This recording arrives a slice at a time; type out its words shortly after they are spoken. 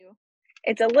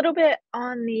It's a little bit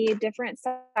on the different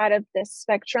side of the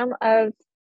spectrum of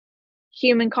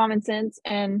human common sense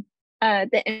and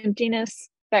the emptiness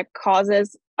that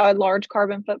causes a large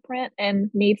carbon footprint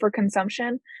and need for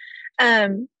consumption.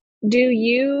 Um, do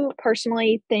you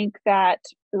personally think that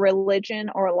religion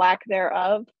or lack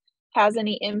thereof has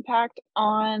any impact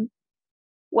on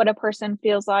what a person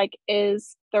feels like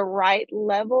is the right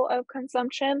level of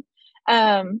consumption,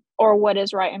 or what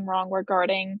is right and wrong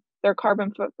regarding their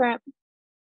carbon footprint?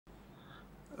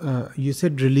 You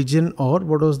said religion, or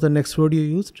what was the next word you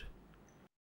used?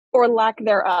 Or lack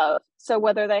thereof. So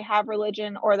whether they have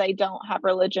religion or they don't have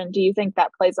religion, do you think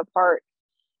that plays a part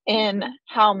in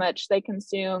how much they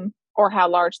consume or how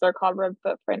large their carbon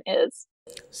footprint is?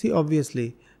 See,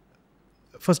 obviously,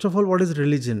 first of all, what is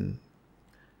religion?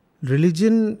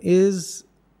 Religion is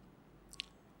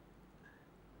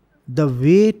the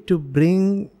way to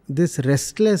bring this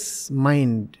restless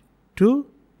mind to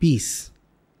peace.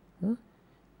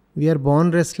 We are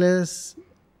born restless,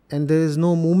 and there is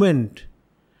no moment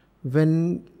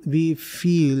when we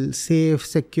feel safe,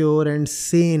 secure, and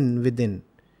sane within.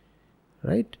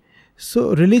 Right?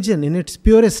 So, religion, in its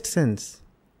purest sense,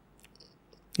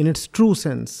 in its true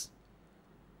sense,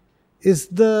 is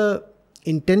the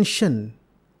intention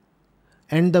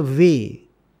and the way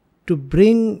to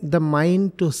bring the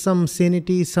mind to some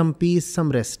sanity, some peace,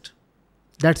 some rest.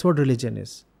 That's what religion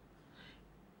is.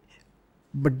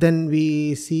 But then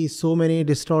we see so many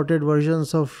distorted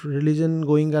versions of religion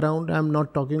going around. I'm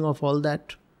not talking of all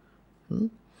that.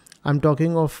 I'm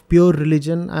talking of pure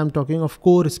religion. I'm talking of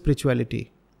core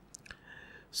spirituality.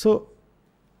 So,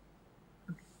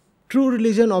 true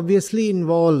religion obviously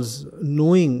involves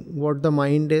knowing what the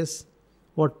mind is,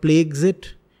 what plagues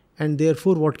it, and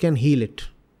therefore what can heal it.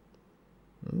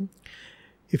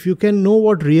 If you can know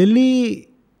what really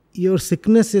your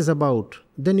sickness is about,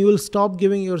 then you will stop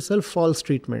giving yourself false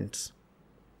treatments.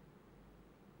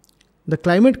 The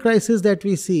climate crisis that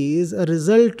we see is a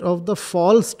result of the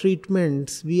false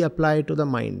treatments we apply to the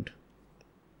mind.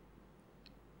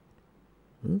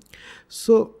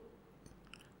 So,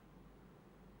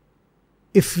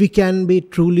 if we can be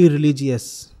truly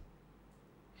religious,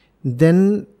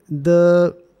 then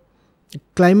the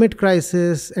climate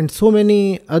crisis and so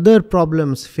many other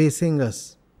problems facing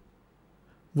us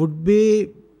would be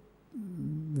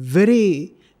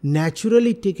very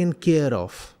naturally taken care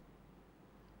of.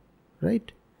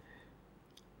 Right?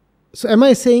 So, am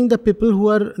I saying the people who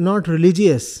are not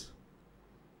religious,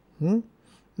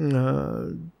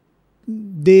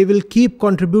 they will keep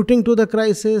contributing to the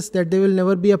crisis, that they will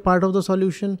never be a part of the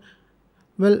solution?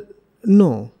 Well,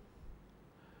 no.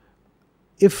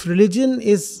 If religion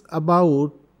is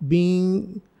about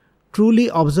being truly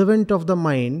observant of the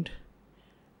mind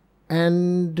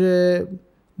and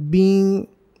being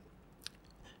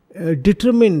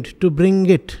determined to bring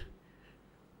it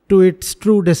to its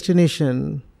true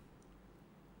destination,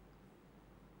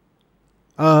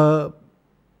 a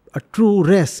true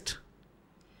rest,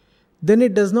 then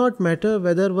it does not matter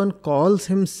whether one calls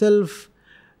himself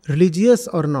religious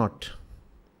or not.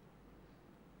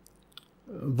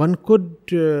 One could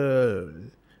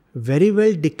very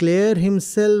well declare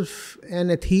himself an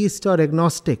atheist or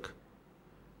agnostic,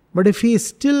 but if he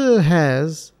still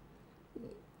has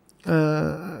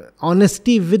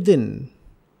honesty within,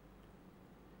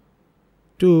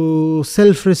 to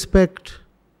self-respect,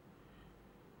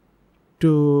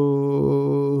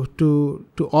 to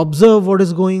observe what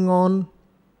is going on,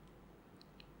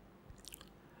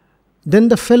 then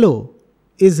the fellow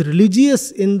is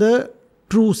religious in the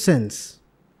true sense.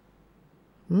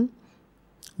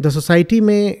 The society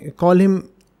may call him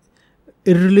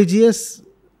irreligious.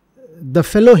 The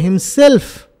fellow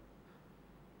himself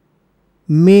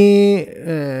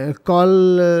may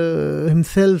call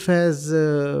himself as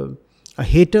a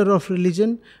hater of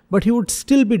religion, but he would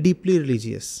still be deeply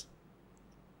religious.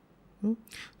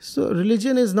 So,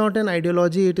 religion is not an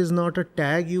ideology, it is not a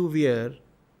tag you wear.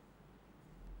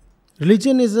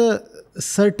 Religion is a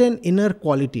certain inner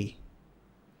quality.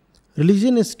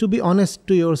 Religion is to be honest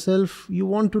to yourself. You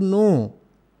want to know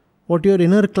what your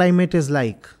inner climate is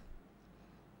like.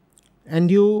 And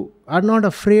you are not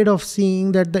afraid of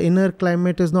seeing that the inner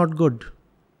climate is not good.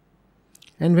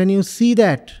 And when you see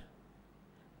that,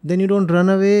 then you don't run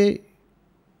away.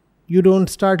 You don't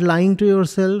start lying to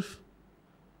yourself.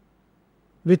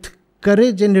 With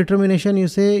courage and determination, you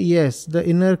say, yes, the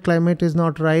inner climate is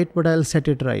not right, but I'll set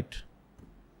it right.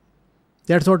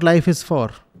 That's what life is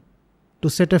for. To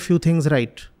set a few things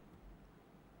right.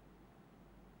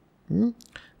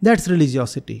 That's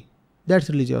religiosity. That's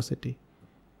religiosity.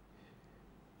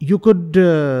 You could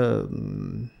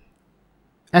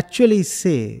actually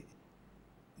say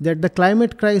that the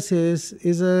climate crisis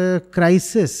is a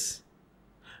crisis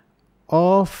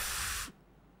of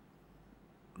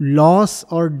loss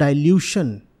or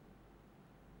dilution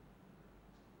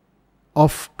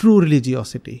of true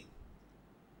religiosity.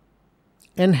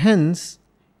 And hence,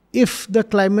 if the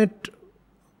climate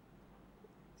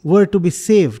were to be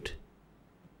saved,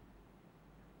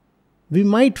 we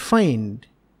might find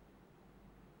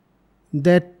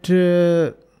that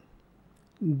the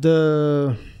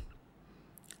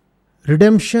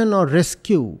redemption or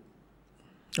rescue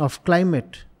of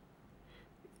climate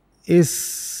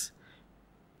is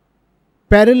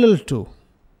parallel to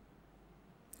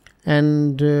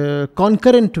and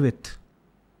concurrent with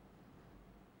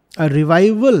a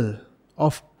revival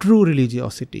of true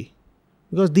religiosity,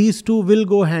 because these two will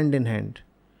go hand in hand.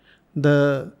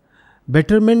 The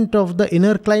betterment of the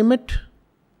inner climate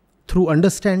through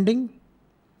understanding,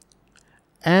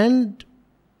 and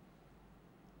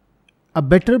a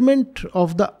betterment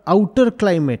of the outer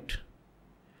climate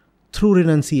through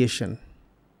renunciation.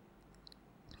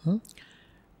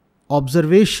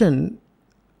 Observation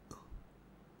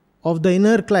of the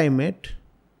inner climate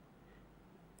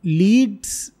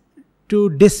leads to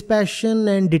dispassion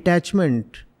and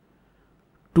detachment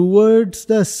towards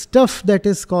the stuff that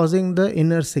is causing the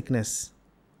inner sickness.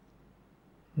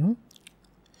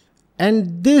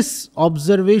 And this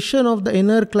observation of the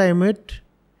inner climate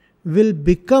will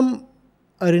become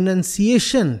a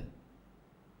renunciation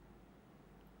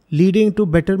leading to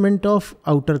betterment of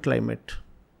outer climate.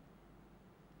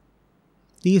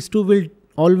 These two will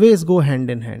always go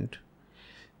hand in hand.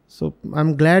 So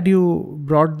I'm glad you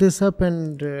brought this up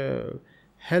and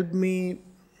helped me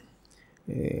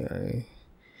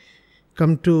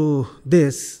come to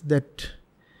this, that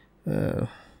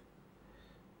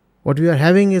what we are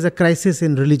having is a crisis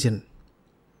in religion.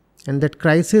 And that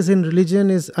crisis in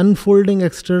religion is unfolding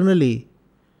externally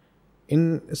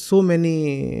in so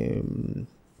many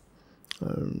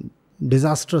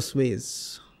disastrous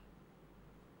ways.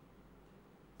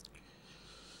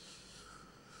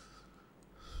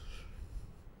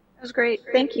 That was great.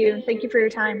 Thank you. Thank you for your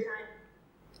time.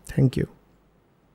 Thank you.